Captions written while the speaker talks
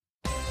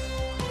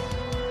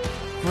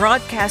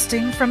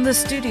Broadcasting from the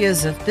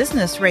studios of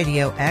Business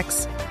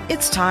RadioX,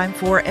 it's time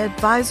for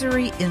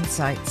Advisory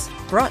Insights,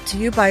 brought to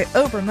you by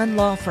Oberman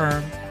Law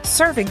Firm,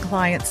 serving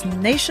clients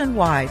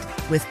nationwide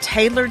with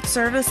tailored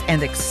service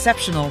and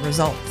exceptional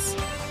results.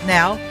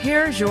 Now,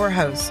 here's your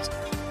host.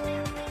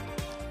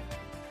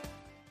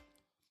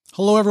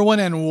 Hello, everyone,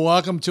 and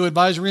welcome to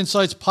Advisory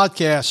Insights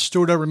podcast.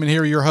 Stuart Oberman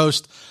here, your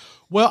host.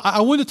 Well,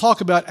 I want to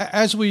talk about,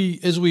 as we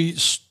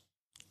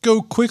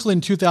go quickly in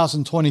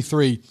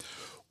 2023,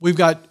 we've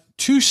got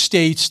two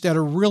states that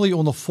are really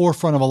on the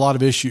forefront of a lot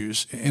of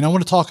issues. And I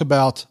want to talk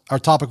about our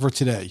topic for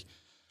today,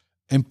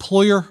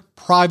 employer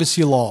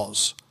privacy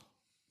laws,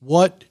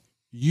 what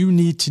you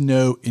need to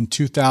know in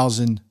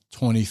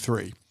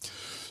 2023.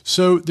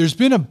 So there's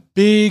been a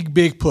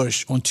big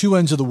push on two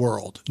ends of the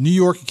world, New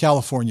York and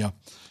California,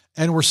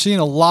 and we're seeing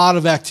a lot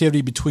of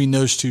activity between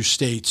those two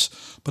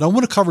states. But I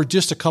want to cover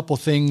just a couple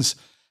of things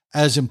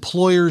as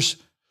employers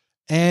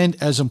and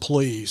as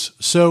employees.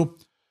 So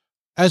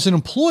as an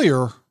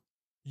employer,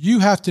 you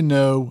have to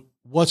know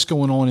what's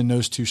going on in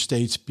those two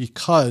states,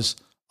 because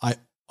I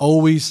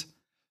always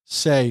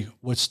say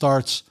what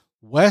starts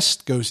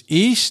west goes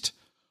east,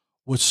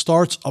 what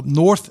starts up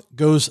north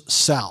goes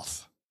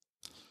south.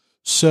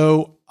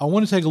 So I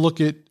want to take a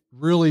look at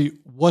really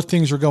what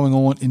things are going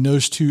on in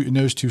those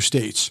two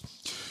states.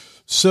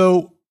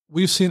 So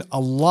we've seen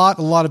a lot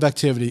of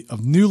activity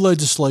of new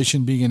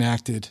legislation being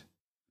enacted,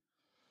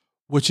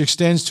 which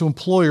extends to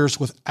employers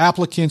with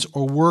applicants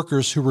or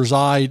workers who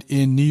reside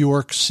in New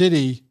York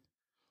City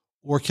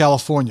or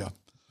California.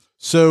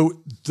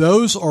 So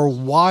those are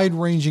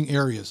wide-ranging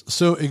areas.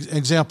 So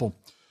example,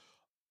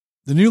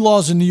 the new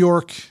laws in New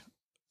York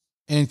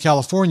and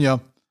California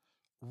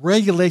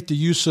regulate the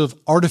use of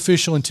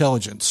artificial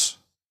intelligence.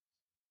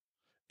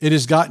 It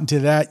has gotten to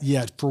that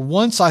yet. For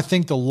once, I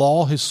think the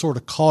law has sort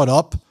of caught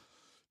up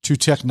to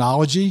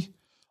technology.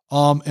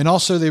 And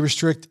also they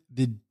restrict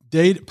the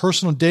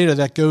personal data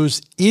that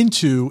goes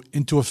into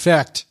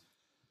effect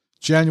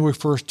January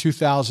 1st,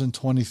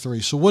 2023.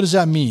 So what does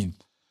that mean?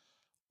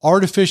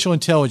 Artificial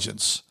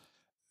intelligence.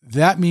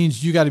 That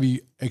means you got to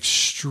be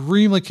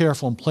extremely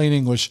careful, in plain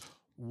English,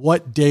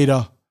 what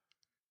data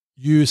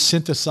you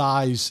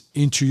synthesize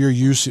into your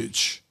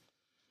usage.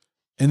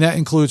 And that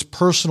includes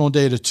personal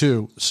data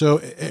too. So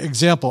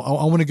example,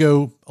 I want to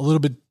go a little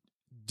bit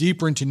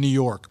deeper into New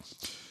York.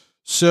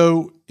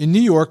 So in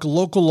New York,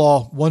 local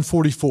law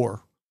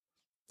 144,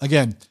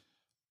 again,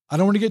 I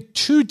don't want to get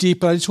too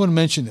deep, but I just want to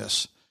mention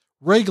this,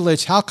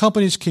 regulates how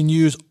companies can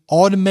use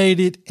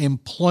automated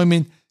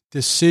employment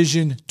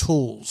decision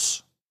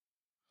tools.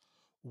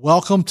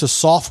 Welcome to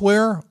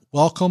software.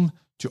 Welcome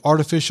to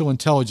artificial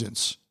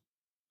intelligence,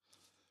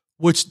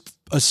 which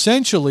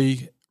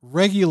essentially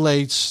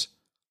regulates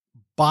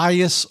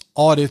bias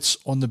audits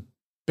on the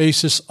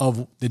basis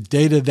of the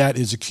data that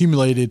is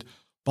accumulated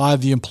by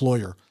the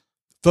employer.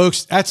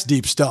 Folks, that's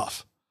deep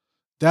stuff.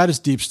 That is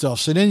deep stuff.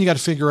 So then you got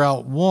to figure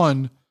out,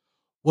 one,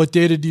 what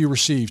data do you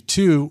receive?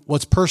 Two,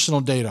 what's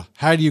personal data?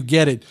 How do you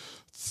get it?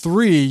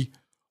 Three,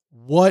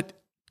 what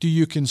do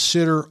you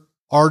consider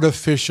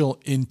artificial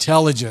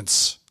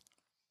intelligence?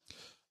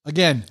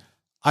 Again,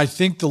 I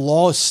think the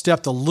law has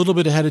stepped a little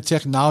bit ahead of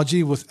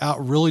technology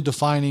without really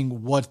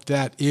defining what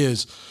that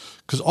is.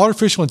 Because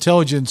artificial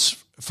intelligence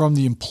from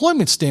the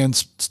employment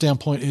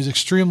standpoint is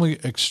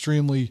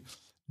extremely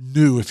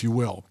new, if you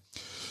will.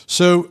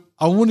 So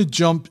I want to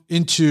jump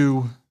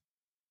into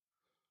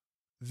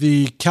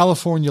the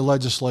California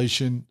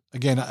legislation.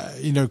 Again,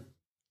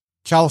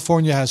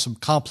 California has some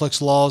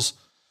complex laws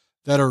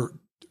that are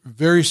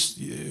very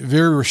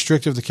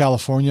restrictive to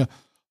California.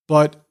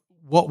 But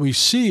what we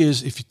see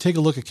is, if you take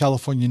a look at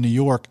California and New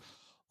York,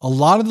 a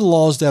lot of the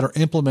laws that are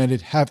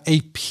implemented have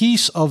a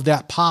piece of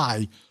that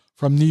pie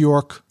from New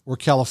York or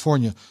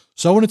California.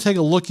 So I want to take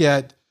a look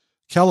at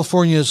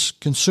California's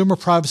Consumer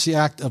Privacy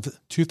Act of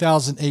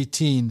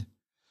 2018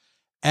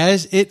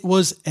 as it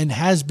was and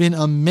has been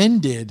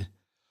amended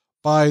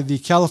by the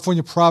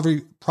California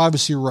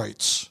Privacy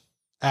Rights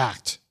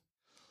Act,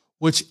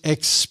 which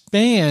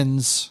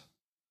expands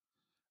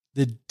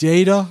the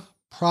data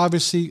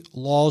privacy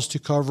laws to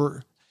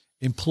cover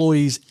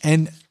employees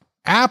and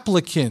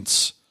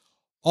applicants,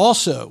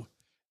 also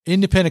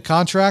independent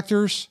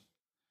contractors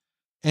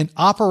and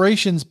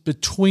operations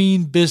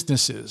between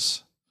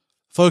businesses.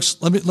 Folks,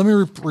 let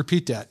me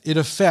repeat that. It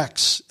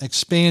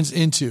expands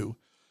into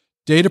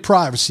data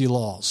privacy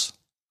laws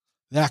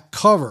that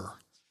cover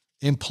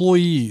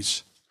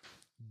employees,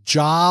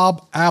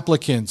 job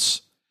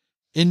applicants,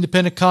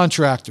 independent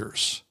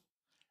contractors,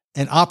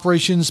 and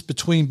operations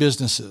between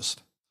businesses.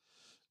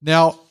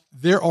 Now,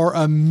 there are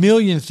a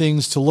million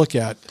things to look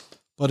at,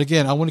 but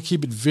again, I want to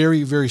keep it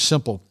very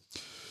simple.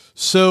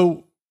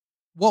 So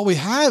what we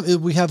have is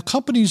we have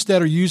companies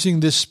that are using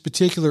this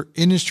particular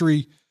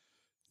industry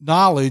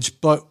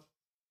knowledge, but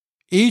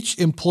each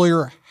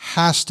employer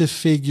has to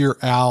figure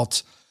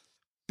out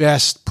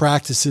best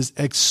practices,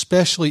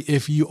 especially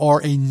if you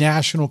are a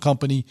national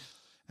company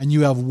and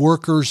you have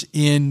workers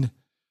in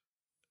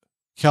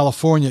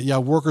California, you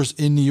have workers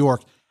in New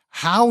York.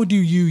 How do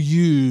you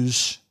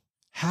use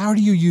how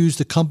do you use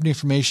the company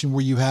information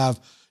where you have,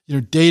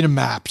 data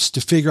maps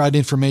to figure out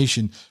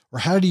information, or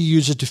how do you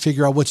use it to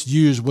figure out what's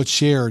used, what's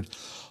shared?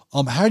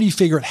 How do you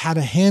figure out how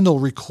to handle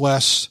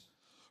requests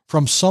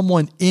from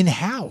someone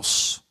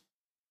in-house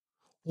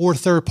or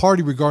third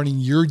party regarding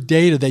your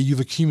data that you've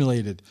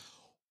accumulated?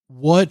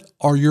 What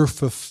are your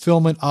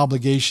fulfillment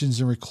obligations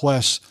and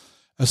requests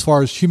as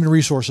far as human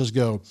resources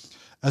go,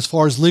 as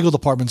far as legal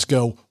departments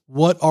go?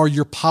 What are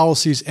your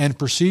policies and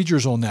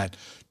procedures on that?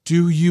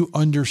 Do you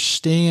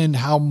understand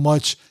how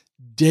much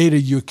data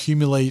you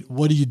accumulate?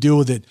 What do you do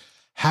with it?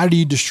 How do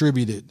you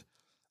distribute it?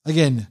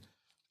 Again,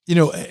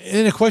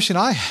 and a question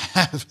I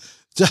have,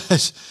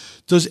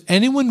 does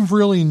anyone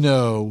really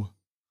know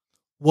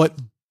what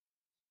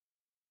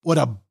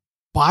a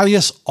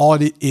bias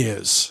audit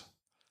is?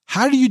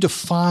 How do you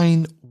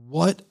define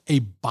what a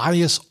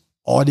bias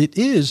audit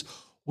is,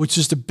 which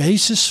is the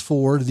basis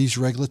for these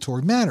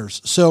regulatory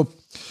matters? So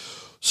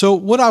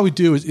what I would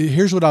do is,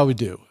 here's what I would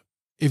do.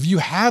 If you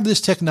have this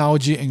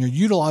technology and you're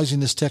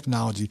utilizing this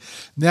technology,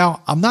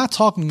 now I'm not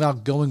talking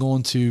about going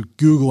on to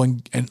Google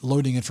and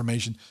loading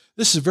information.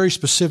 This is very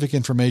specific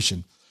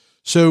information.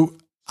 So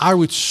I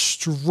would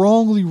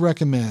strongly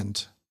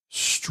recommend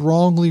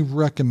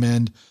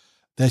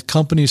that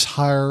companies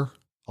hire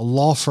a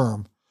law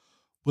firm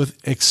with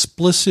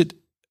explicit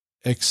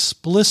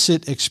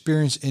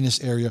experience in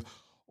this area.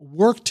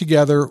 Work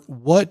together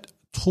what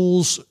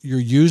tools you're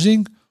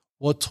using,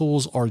 what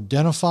tools are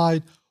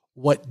identified,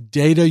 what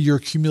data you're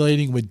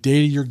accumulating, what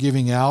data you're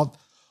giving out,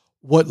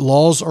 what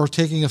laws are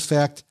taking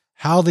effect,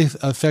 how they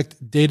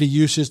affect data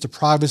usage, the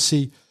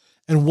privacy,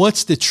 and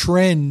what's the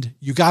trend.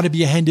 You got to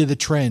be ahead of the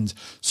trends.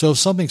 So if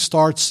something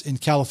starts in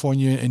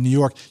California and New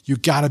York, you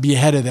got to be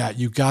ahead of that.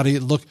 You got to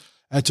look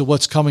at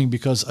what's coming,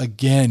 because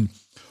again,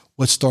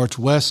 what starts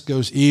west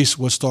goes east,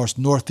 what starts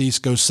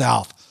northeast goes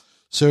south.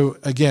 So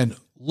again,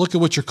 look at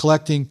what you're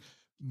collecting,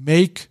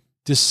 make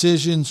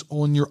decisions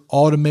on your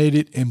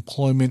automated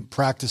employment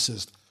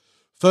practices.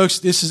 Folks,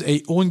 this is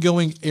an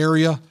ongoing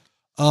area.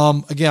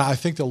 Again, I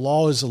think the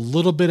law is a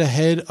little bit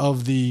ahead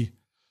of the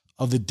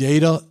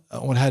data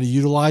on how to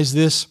utilize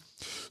this.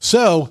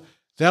 So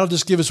that'll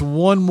just give us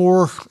one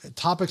more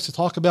topics to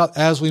talk about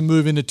as we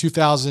move into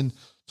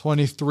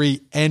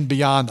 2023 and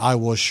beyond, I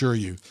will assure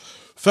you.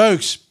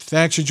 Folks,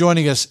 thanks for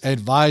joining us.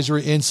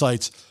 Advisory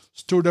Insights.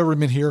 Stuart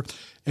Oberman here.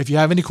 If you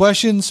have any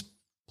questions,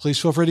 please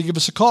feel free to give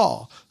us a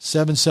call,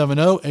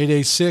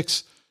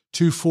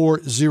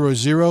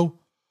 770-886-2400,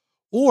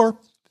 or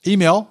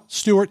email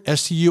Stuart,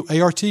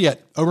 Stuart,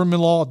 at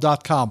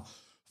obermanlaw.com.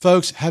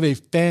 Folks, have a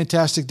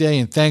fantastic day,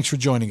 and thanks for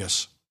joining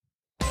us.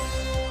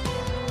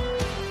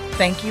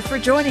 Thank you for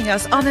joining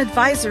us on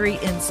Advisory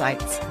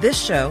Insights. This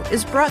show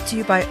is brought to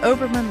you by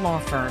Oberman Law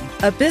Firm,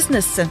 a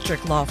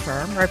business-centric law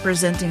firm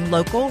representing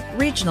local,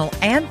 regional,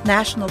 and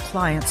national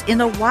clients in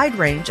a wide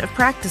range of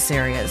practice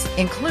areas,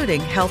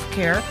 including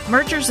healthcare,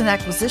 mergers and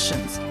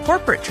acquisitions,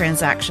 corporate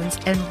transactions,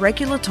 and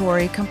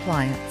regulatory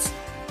compliance.